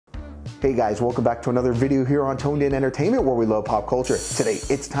Hey guys, welcome back to another video here on Toned In Entertainment, where we love pop culture. Today,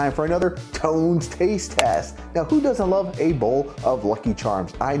 it's time for another Tones Taste Test. Now, who doesn't love a bowl of Lucky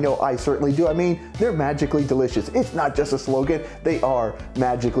Charms? I know I certainly do. I mean, they're magically delicious. It's not just a slogan, they are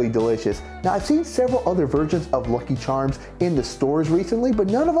magically delicious. Now, I've seen several other versions of Lucky Charms in the stores recently, but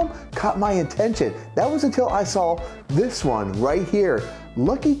none of them caught my attention. That was until I saw this one right here.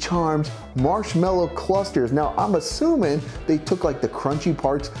 Lucky Charms Marshmallow Clusters. Now, I'm assuming they took like the crunchy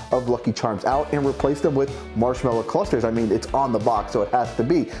parts of Lucky Charms out and replaced them with marshmallow clusters. I mean, it's on the box, so it has to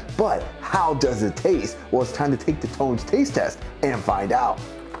be. But how does it taste? Well, it's time to take the Tones Taste Test and find out.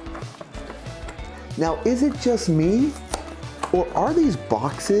 Now, is it just me, or are these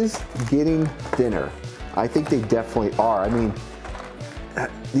boxes getting thinner? I think they definitely are. I mean,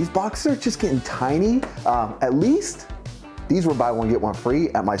 these boxes are just getting tiny. At least these were buy one, get one free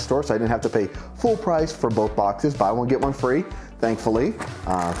at my store, so I didn't have to pay full price for both boxes. Buy one, get one free, thankfully,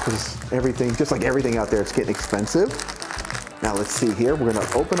 because everything, just like everything out there, it's getting expensive. Now let's see here. We're gonna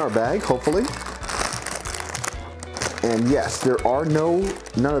open our bag, hopefully. And yes, there are none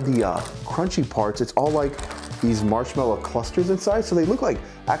of the crunchy parts. It's all like these marshmallow clusters inside, so they look like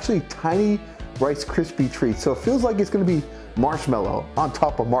actually tiny Rice Krispie treats. So it feels like it's gonna be marshmallow on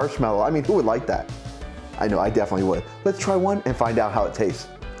top of marshmallow. I mean, who would like that? I know, I definitely would. Let's try one and find out how it tastes.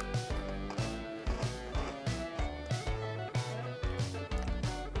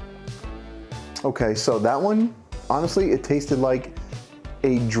 Okay, so that one, honestly, it tasted like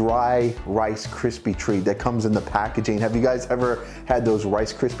a dry Rice Krispie treat that comes in the packaging. Have you guys ever had those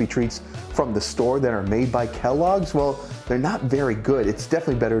Rice Krispie treats from the store that are made by Kellogg's? Well, they're not very good. It's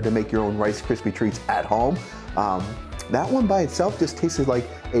definitely better to make your own Rice Krispie treats at home. That one by itself just tasted like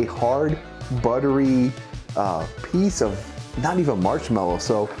a hard, buttery piece of not even marshmallow.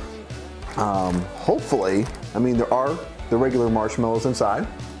 So hopefully, I mean, there are the regular marshmallows inside.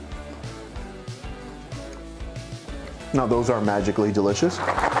 Now those are magically delicious,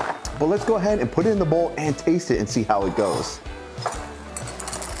 but let's go ahead and put it in the bowl and taste it and see how it goes.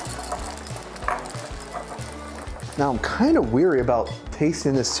 Now I'm kind of weary about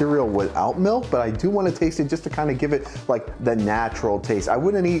tasting this cereal without milk, but I do want to taste it just to kind of give it like the natural taste. I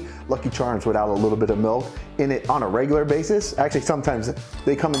wouldn't eat Lucky Charms without a little bit of milk in it on a regular basis. Actually, sometimes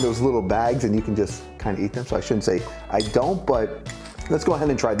they come in those little bags and you can just kind of eat them, so I shouldn't say I don't, but let's go ahead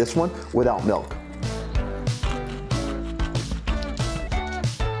and try this one without milk.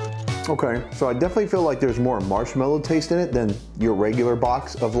 Okay, so I definitely feel like there's more marshmallow taste in it than your regular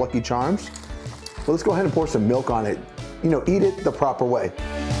box of Lucky Charms. Well, let's go ahead and pour some milk on it. You know, eat it the proper way.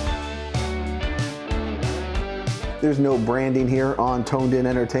 There's no branding here on Toned In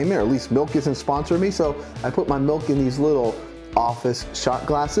Entertainment, or at least milk isn't sponsoring me, so I put my milk in these little office shot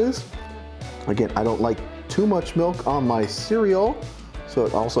glasses. Again, I don't like too much milk on my cereal, so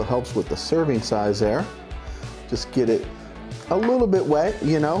it also helps with the serving size there. Just get it a little bit wet,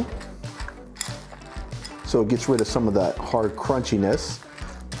 you know, so it gets rid of some of that hard crunchiness.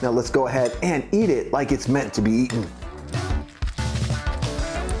 Now let's go ahead and eat it like it's meant to be eaten.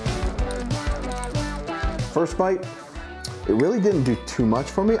 First bite, it really didn't do too much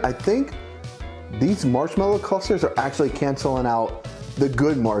for me. I think these marshmallow clusters are actually canceling out the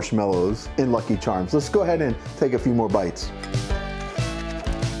good marshmallows in Lucky Charms. Let's go ahead and take a few more bites.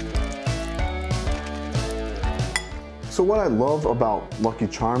 So what I love about Lucky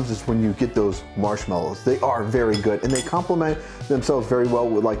Charms is when you get those marshmallows. They are very good and they complement themselves very well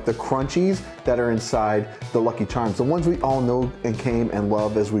with like the crunchies that are inside the Lucky Charms. The ones we all know and came and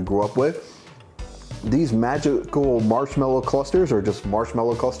love as we grew up with. These magical marshmallow clusters, or just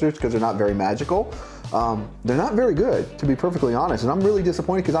marshmallow clusters because they're not very magical, they're not very good, to be perfectly honest. And I'm really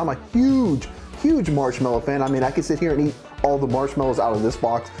disappointed because I'm a huge marshmallow fan. I mean, I could sit here and eat all the marshmallows out of this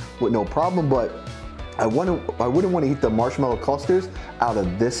box with no problem, but I wouldn't want to eat the marshmallow clusters out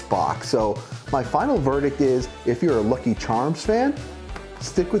of this box. So my final verdict is, if you're a Lucky Charms fan,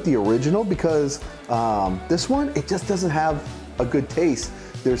 stick with the original, because this one, it just doesn't have a good taste.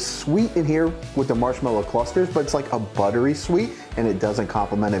 There's sweet in here with the marshmallow clusters, but it's like a buttery sweet and it doesn't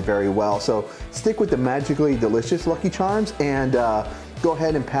complement it very well. So stick with the magically delicious Lucky Charms and go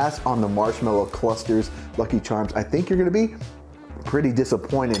ahead and pass on the marshmallow clusters Lucky Charms. I think you're gonna be pretty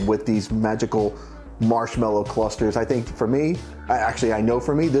disappointed with these magical marshmallow clusters. I think for me, I know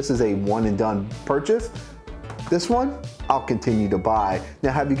for me, this is a one and done purchase. This one, I'll continue to buy.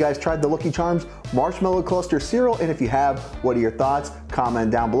 Now, have you guys tried the Lucky Charms Marshmallow Cluster cereal? And if you have, what are your thoughts?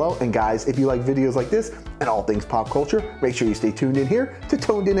 Comment down below. And guys, if you like videos like this and all things pop culture, make sure you stay tuned in here to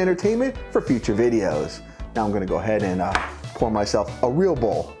Toned In Entertainment for future videos. Now I'm gonna go ahead and pour myself a real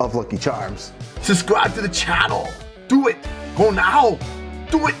bowl of Lucky Charms. Subscribe to the channel. Do it. Go now.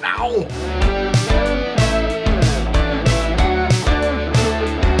 Do it now.